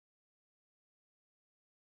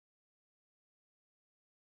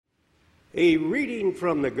A reading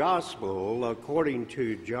from the Gospel according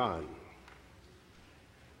to John.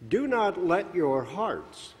 Do not let your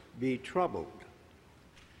hearts be troubled.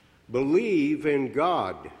 Believe in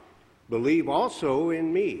God. Believe also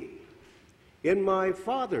in me. In my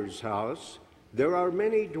Father's house there are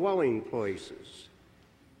many dwelling places.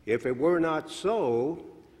 If it were not so,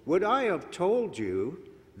 would I have told you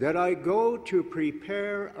that I go to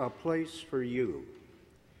prepare a place for you?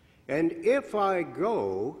 And if I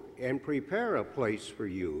go and prepare a place for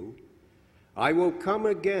you, I will come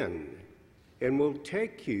again and will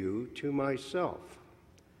take you to myself,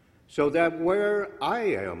 so that where I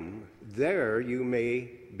am, there you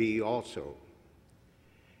may be also.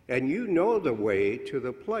 And you know the way to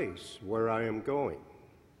the place where I am going.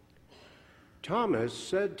 Thomas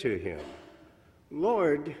said to him,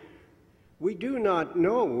 Lord, we do not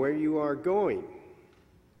know where you are going.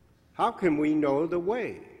 How can we know the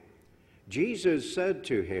way? Jesus said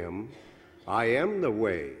to him, I am the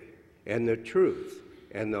way and the truth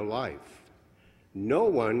and the life. No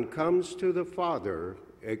one comes to the Father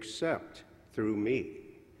except through me.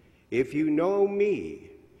 If you know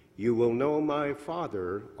me, you will know my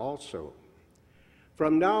Father also.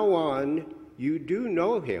 From now on, you do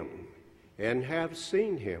know him and have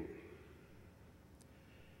seen him.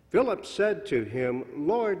 Philip said to him,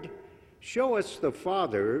 Lord, show us the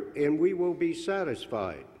Father, and we will be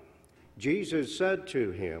satisfied. Jesus said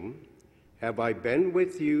to him, Have I been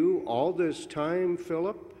with you all this time,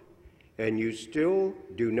 Philip, and you still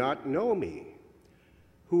do not know me?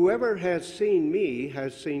 Whoever has seen me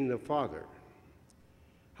has seen the Father.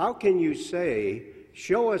 How can you say,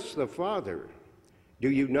 Show us the Father?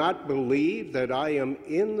 Do you not believe that I am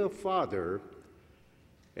in the Father,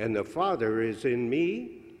 and the Father is in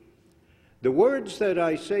me? The words that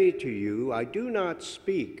I say to you, I do not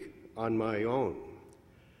speak on my own.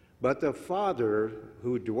 But the Father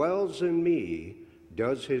who dwells in me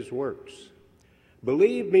does his works.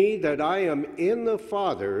 Believe me that I am in the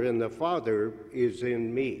Father, and the Father is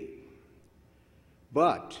in me.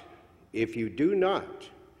 But if you do not,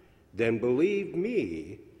 then believe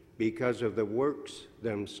me because of the works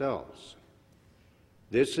themselves.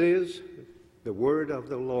 This is the word of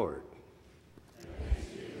the Lord.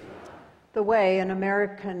 The Way, an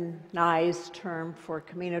Americanized term for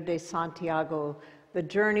Camino de Santiago, the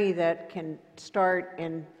journey that can start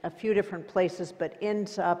in a few different places but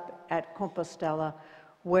ends up at Compostela,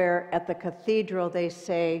 where at the cathedral they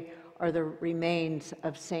say are the remains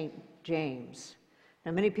of St. James.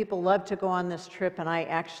 Now, many people love to go on this trip, and I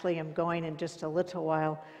actually am going in just a little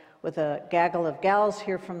while with a gaggle of gals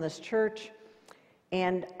here from this church.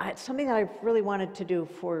 And it's something that I've really wanted to do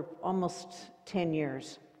for almost 10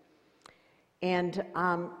 years. And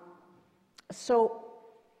so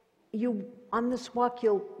on this walk,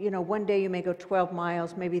 one day you may go 12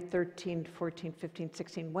 miles, maybe 13, 14, 15,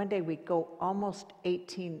 16. One day we go almost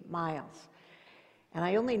 18 miles. And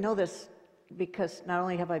I only know this because not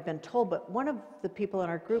only have I been told, but one of the people in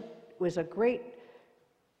our group was a great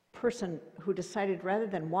person who decided rather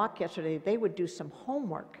than walk yesterday, they would do some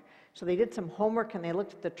homework. So they did some homework and they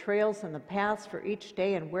looked at the trails and the paths for each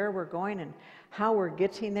day and where we're going and how we're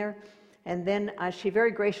getting there. And then she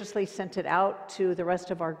very graciously sent it out to the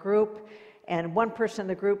rest of our group. And one person in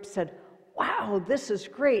the group said, wow, this is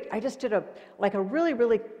great. I just did a really,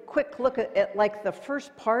 really quick look at like the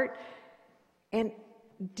first part. And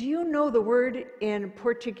do you know the word in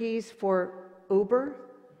Portuguese for Uber?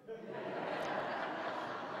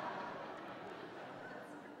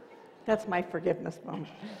 That's my forgiveness moment.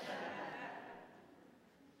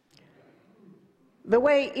 The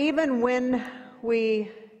Way, even when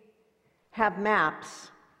we have maps,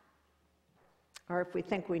 or if we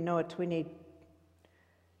think we know it, we need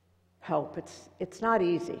help. It's not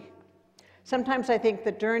easy. Sometimes I think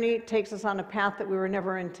the journey takes us on a path that we were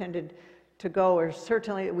never intended to go, or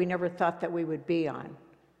certainly that we never thought that we would be on.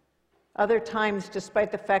 Other times,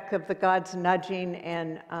 despite the fact of the God's nudging,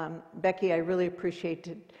 and Becky, I really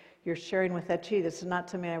appreciated your sharing with that. Gee, this is not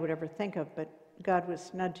something I would ever think of, but God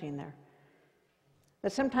was nudging there.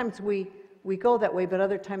 That sometimes we go that way, but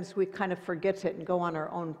other times we kind of forget it and go on our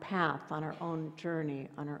own path, on our own journey,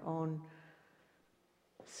 on our own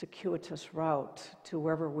circuitous route to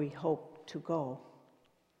wherever we hope to go.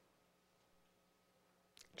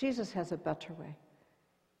 Jesus has a better way,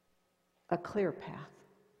 a clear path.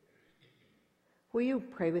 Will you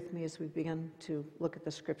pray with me as we begin to look at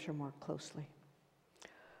the scripture more closely?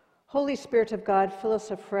 Holy Spirit of God, fill us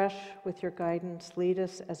afresh with your guidance. Lead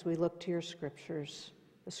us as we look to your scriptures,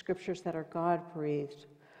 the scriptures that are God-breathed.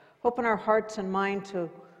 Open our hearts and mind to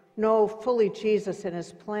know fully Jesus and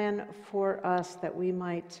his plan for us that we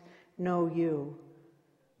might know you.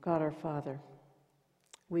 God our Father,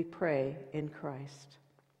 we pray in Christ.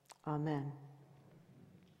 Amen.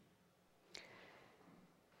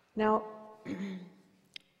 Now,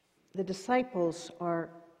 the disciples are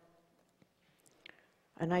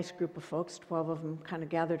a nice group of folks, 12 of them kind of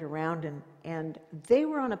gathered around, and they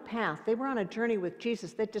were on a path. They were on a journey with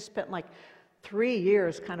Jesus. They just spent like 3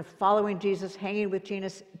 years kind of following Jesus, hanging with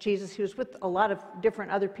Jesus. He was with a lot of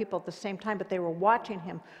different other people at the same time, but they were watching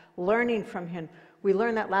him, learning from him. We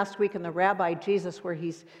learned that last week in the Rabbi Jesus, where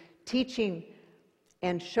he's teaching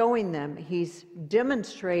and showing them. He's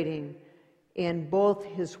demonstrating in both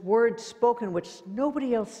his words spoken, which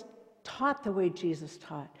nobody else taught the way Jesus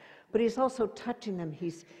taught, but he's also touching them.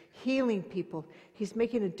 He's healing people. He's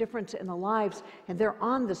making a difference in the lives, and they're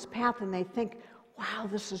on this path, and they think, wow,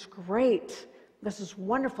 this is great. This is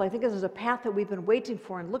wonderful. I think this is a path that we've been waiting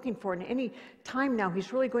for and looking for, and any time now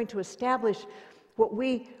he's really going to establish what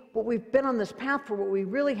we've been on this path for, what we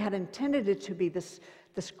really had intended it to be, this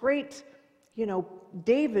great,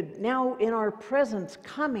 David now in our presence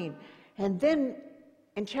coming. And then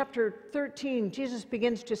in chapter 13, Jesus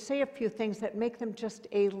begins to say a few things that make them just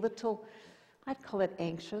a little, I'd call it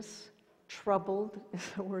anxious, troubled is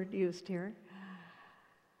the word used here.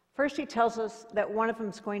 First, he tells us that one of them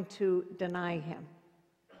is going to deny him.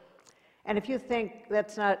 And if you think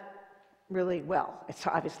that's not really, well, it's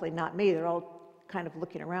obviously not me. They're all kind of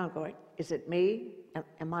looking around going, is it me?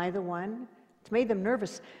 Am I the one? It's made them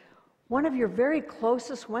nervous. One of your very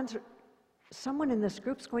closest ones, someone in this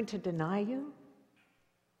group is going to deny you?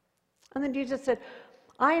 And then Jesus said,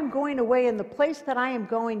 I am going away, and the place that I am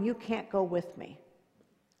going, you can't go with me.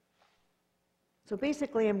 So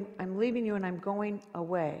basically, I'm leaving you and I'm going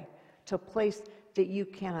away to a place that you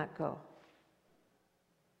cannot go.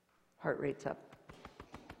 Heart rate's up.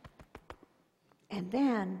 And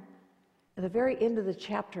then, at the very end of the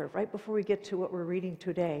chapter, right before we get to what we're reading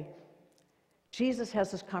today, Jesus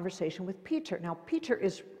has this conversation with Peter. Now, Peter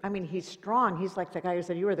is, he's strong. He's like the guy who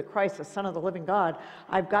said, you are the Christ, the Son of the living God.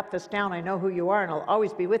 I've got this down. I know who you are, and I'll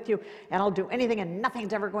always be with you, and I'll do anything, and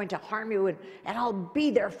nothing's ever going to harm you, and I'll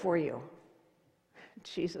be there for you.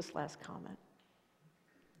 Jesus' last comment,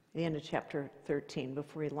 the end of chapter 13,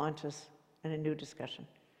 before he launches in a new discussion.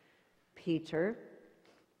 Peter,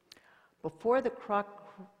 before the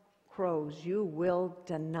cock crows, you will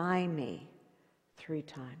deny me 3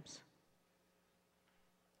 times.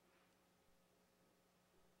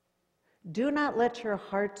 Do not let your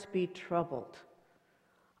hearts be troubled.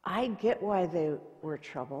 I get why they were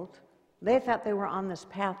troubled. They thought they were on this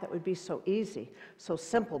path that would be so easy, so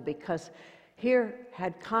simple, because here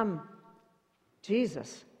had come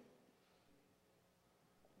Jesus.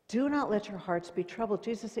 Do not let your hearts be troubled.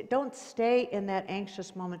 Jesus said, don't stay in that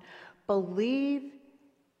anxious moment. Believe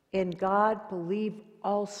in God. Believe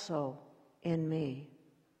also in me.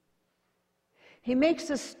 He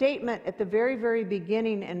makes a statement at the very, very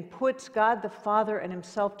beginning and puts God the Father and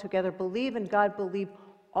himself together. Believe in God, believe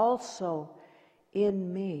also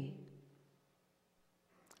in me.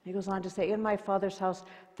 He goes on to say, in my Father's house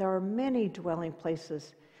there are many dwelling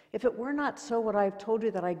places. If it were not so, what I've told you,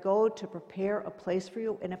 that I go to prepare a place for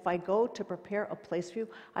you, and if I go to prepare a place for you,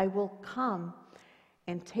 I will come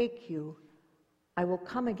and take you. I will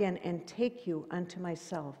come again and take you unto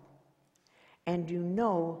myself, and you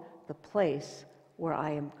know the place where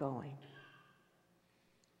I am going.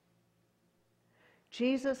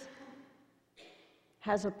 Jesus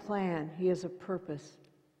has a plan. He has a purpose.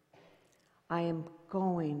 I am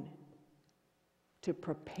going to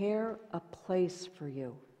prepare a place for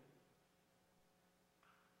you.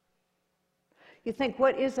 You think,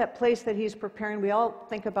 what is that place that he's preparing? We all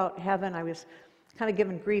think about heaven. I was kind of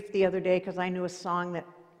given grief the other day because I knew a song that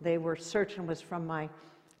they were searching was from my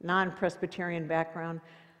non-Presbyterian background.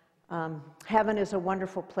 Heaven is a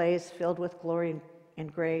wonderful place filled with glory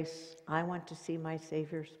and grace. I want to see my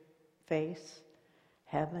Savior's face.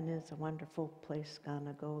 Heaven is a wonderful place,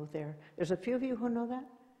 gonna go there. There's a few of you who know that.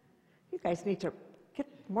 You guys need to get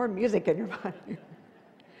more music in your body.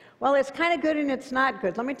 Well, it's kind of good and it's not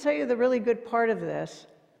good. Let me tell you the really good part of this.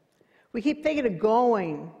 We keep thinking of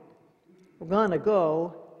going. We're gonna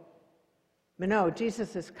go. But no,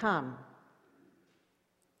 Jesus has come.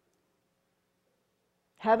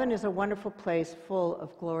 Heaven is a wonderful place full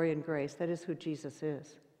of glory and grace. That is who Jesus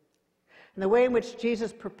is. And the way in which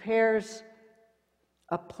Jesus prepares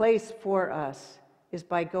a place for us is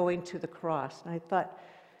by going to the cross. And I thought,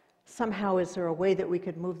 somehow, is there a way that we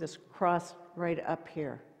could move this cross right up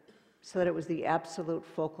here so that it was the absolute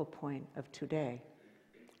focal point of today?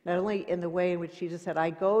 Not only in the way in which Jesus said,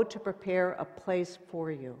 I go to prepare a place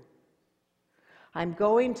for you. I'm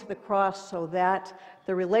going to the cross so that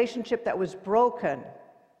the relationship that was broken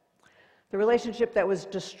The relationship that was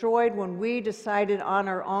destroyed when we decided on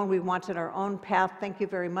our own, we wanted our own path. Thank you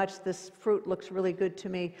very much. This fruit looks really good to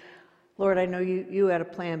me. Lord, I know you had a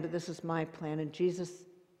plan, but this is my plan. And Jesus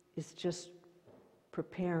is just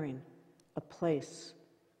preparing a place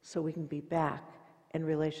so we can be back in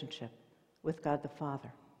relationship with God the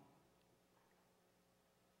Father.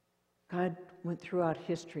 God went throughout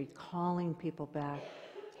history calling people back.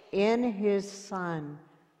 In his Son,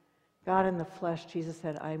 God in the flesh, Jesus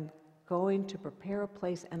said, I'm going to prepare a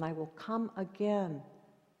place and I will come again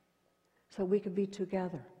so we can be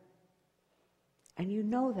together. And you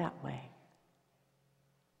know that way.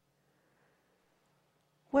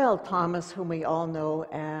 Well, Thomas, whom we all know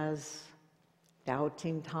as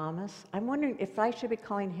Doubting Thomas, I'm wondering if I should be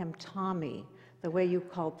calling him Tommy, the way you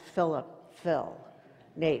called Philip, Phil,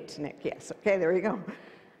 Nate, Nick. Yes, okay, there you go.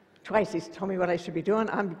 Twice he's told me what I should be doing.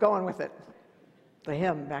 I'm going with it. The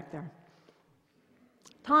him back there.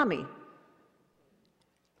 Tommy.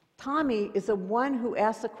 Tommy is the one who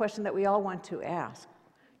asks the question that we all want to ask.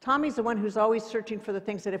 Tommy's the one who's always searching for the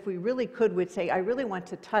things that if we really could, we'd say, I really want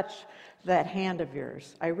to touch that hand of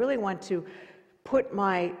yours. I really want to put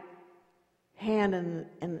my hand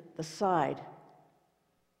in the side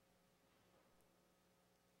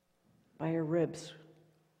by your ribs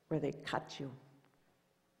where they cut you.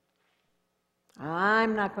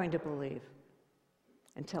 I'm not going to believe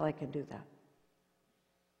until I can do that.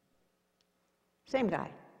 Same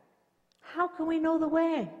guy. How can we know the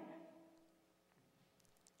way?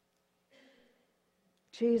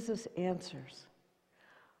 Jesus answers,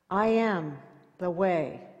 I am the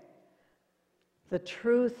way, the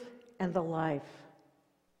truth, and the life.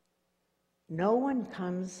 No one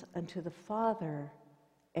comes unto the Father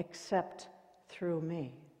except through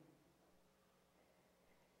me.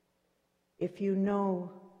 If you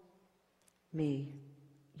know me,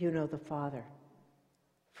 you know the Father.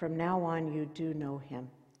 From now on, you do know him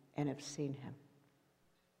and have seen him.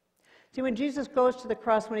 See, when Jesus goes to the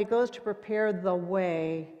cross, when he goes to prepare the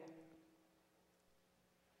way,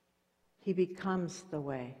 he becomes the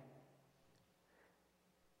way.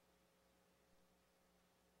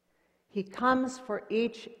 He comes for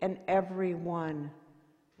each and every one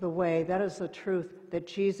the way. That is the truth, that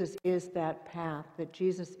Jesus is that path, that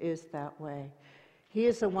Jesus is that way. He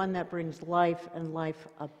is the one that brings life and life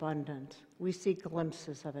abundant. We see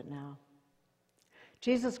glimpses of it now.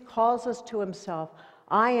 Jesus calls us to himself.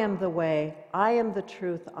 I am the way, I am the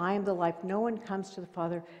truth, I am the life. No one comes to the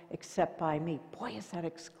Father except by me. Boy, is that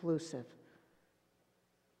exclusive.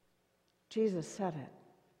 Jesus said it.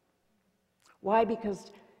 Why?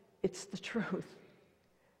 Because it's the truth.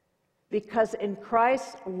 Because in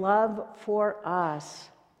Christ's love for us,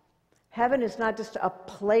 heaven is not just a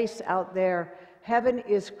place out there. Heaven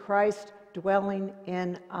is Christ dwelling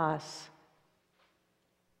in us.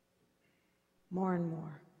 More and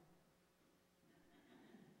more.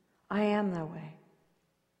 I am that way.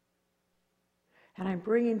 And I'm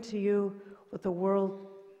bringing to you what the world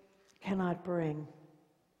cannot bring.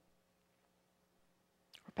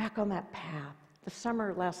 We're back on that path.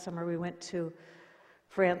 Last summer, we went to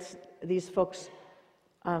France. These folks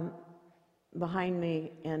behind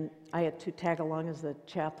me, and I had to tag along as the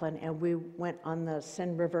chaplain, and we went on the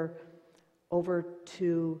Seine River over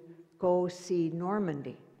to go see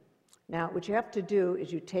Normandy. Now, what you have to do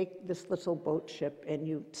is you take this little boat ship and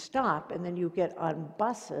you stop, and then you get on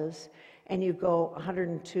buses and you go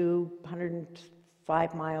 102,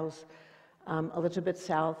 105 miles a little bit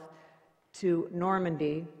south to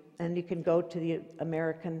Normandy, and you can go to the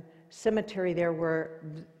American cemetery there where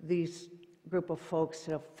these group of folks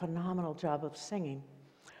did a phenomenal job of singing.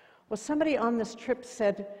 Well, somebody on this trip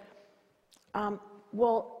said,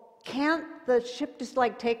 well, can't the ship just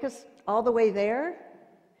take us all the way there?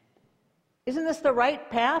 Isn't this the right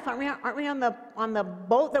path? Aren't we on the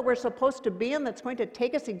boat that we're supposed to be in that's going to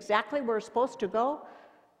take us exactly where we're supposed to go?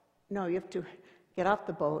 No, you have to get off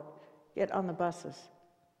the boat, get on the buses.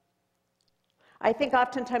 I think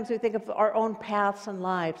oftentimes we think of our own paths and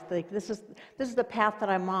lives. Like this is the path that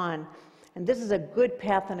I'm on, and this is a good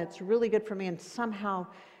path, and it's really good for me. And somehow,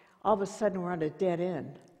 all of a sudden, we're on a dead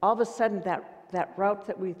end. All of a sudden, that route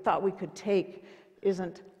that we thought we could take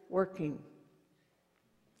isn't working.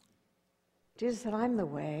 Jesus said, I'm the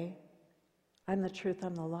way, I'm the truth,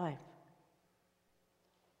 I'm the life.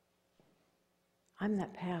 I'm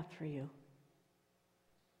that path for you.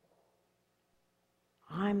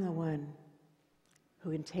 I'm the one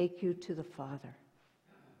who can take you to the Father.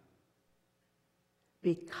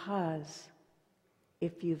 Because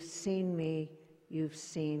if you've seen me, you've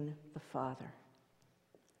seen the Father.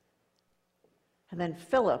 And then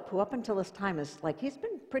Philip, who up until this time is like, he's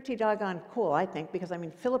been pretty doggone cool, I think, because, I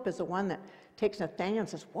mean, Philip is the one that takes Nathanael and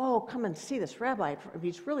says, whoa, come and see this rabbi.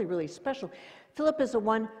 He's really, really special. Philip is the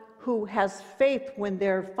one who has faith when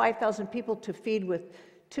there are 5,000 people to feed with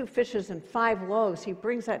 2 fishes and 5 loaves. He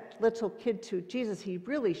brings that little kid to Jesus. He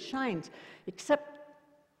really shines, except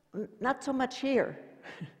not so much here.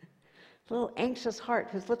 A little anxious heart,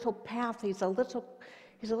 his little path, he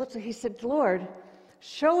said, Lord,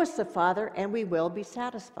 show us the Father and we will be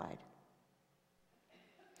satisfied.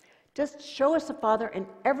 Just show us the Father and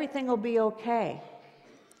everything will be okay.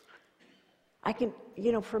 I can,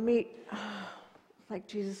 for me, like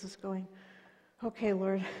Jesus is going, okay,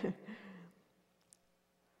 Lord,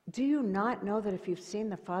 do you not know that if you've seen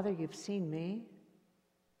the Father, you've seen me?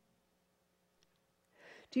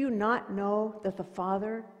 Do you not know that the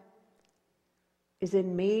Father is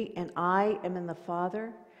in me and I am in the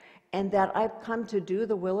Father? And that I've come to do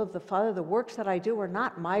the will of the Father. The works that I do are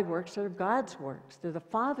not my works, they're God's works. They're the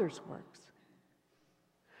Father's works.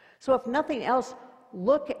 So if nothing else,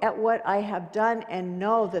 look at what I have done and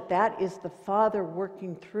know that that is the Father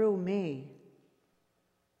working through me.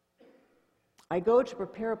 I go to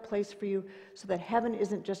prepare a place for you so that heaven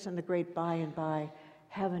isn't just in the great by and by.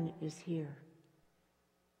 Heaven is here.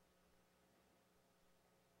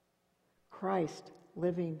 Christ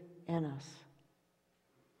living in us.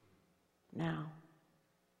 Now,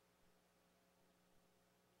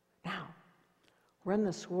 we're in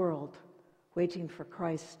this world waiting for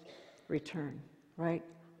Christ's return, right?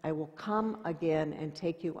 I will come again and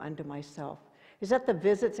take you unto myself. Is that the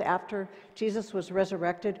visits after Jesus was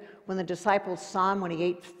resurrected, when the disciples saw him, when he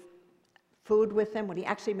ate food with them, when he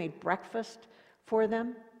actually made breakfast for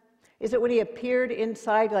them? Is it when he appeared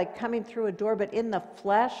inside, like coming through a door, but in the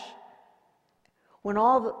flesh? When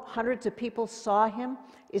all the hundreds of people saw him?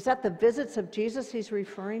 Is that the visits of Jesus he's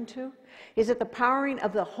referring to? Is it the powering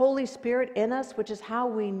of the Holy Spirit in us, which is how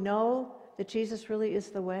we know that Jesus really is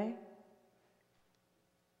the way?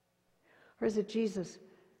 Or is it Jesus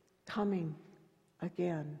coming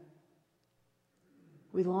again?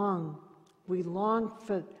 We long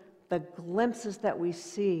for the glimpses that we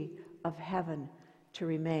see of heaven to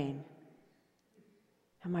remain.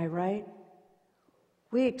 Am I right?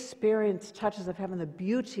 We experience touches of heaven, the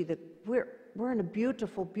beauty that we're in a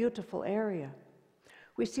beautiful, beautiful area.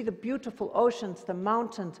 We see the beautiful oceans, the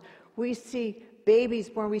mountains. We see babies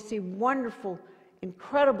born. We see wonderful,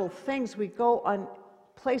 incredible things. We go on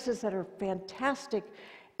places that are fantastic,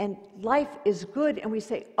 and life is good. And we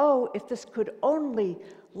say, oh, if this could only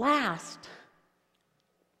last.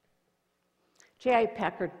 J.I.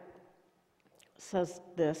 Packer says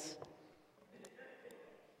this.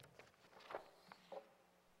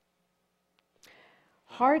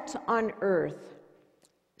 Hearts on earth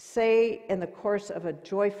say in the course of a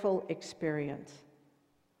joyful experience,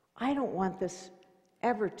 I don't want this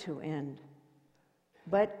ever to end,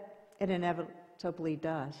 but it inevitably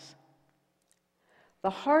does.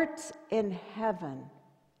 The hearts in heaven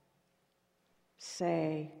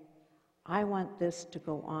say, I want this to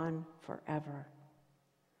go on forever,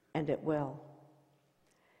 and it will.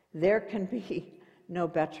 There can be no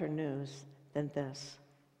better news than this.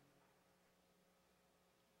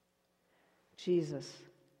 Jesus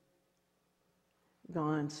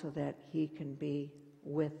gone so that he can be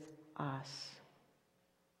with us.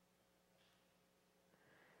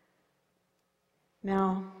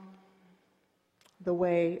 Now, the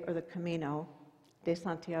way, or the Camino de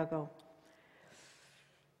Santiago,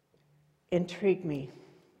 intrigued me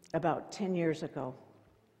about 10 years ago.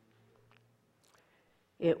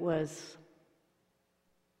 It was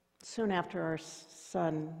soon after our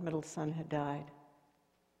middle son had died.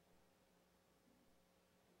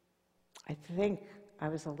 I think I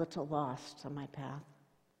was a little lost on my path.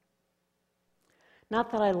 Not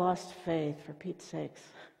that I lost faith, for Pete's sakes.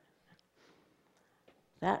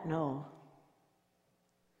 That, no.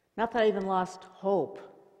 Not that I even lost hope.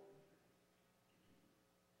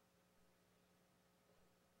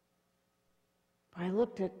 But I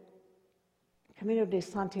looked at Camino de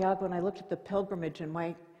Santiago and I looked at the pilgrimage and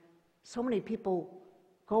why so many people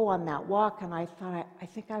go on that walk, and I thought, I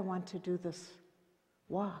think I want to do this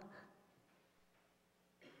walk.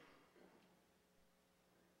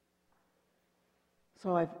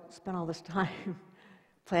 So I've spent all this time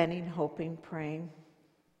planning, hoping, praying.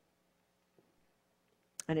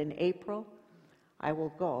 And in April, I will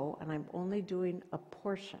go, and I'm only doing a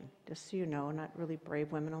portion, just so you know, not really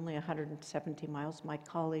brave women, only 170 miles. My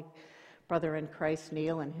colleague, brother in Christ,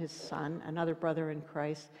 Neil, and his son, another brother in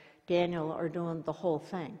Christ, Daniel, are doing the whole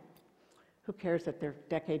thing. Who cares that they're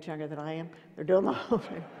decades younger than I am? They're doing the whole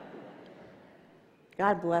thing.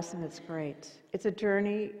 God bless, and it's great. It's a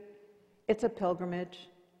journey, it's a pilgrimage.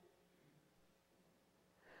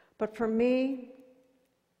 But for me,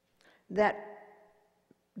 that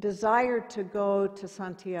desire to go to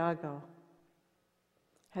Santiago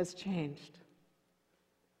has changed.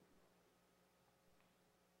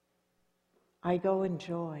 I go in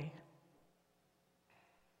joy.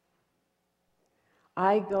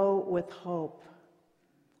 I go with hope.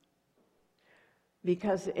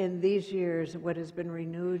 Because in these years, what has been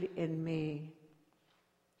renewed in me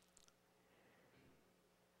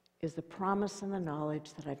is the promise and the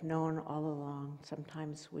knowledge that I've known all along.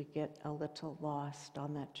 Sometimes we get a little lost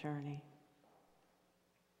on that journey.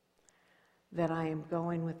 That I am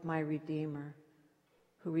going with my Redeemer,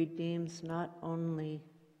 who redeems not only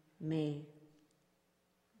me,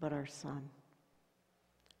 but our Son,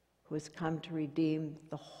 who has come to redeem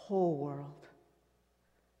the whole world.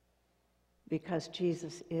 Because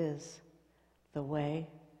Jesus is the way,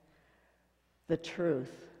 the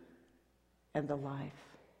truth, and the life.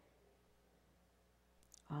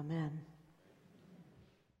 Amen.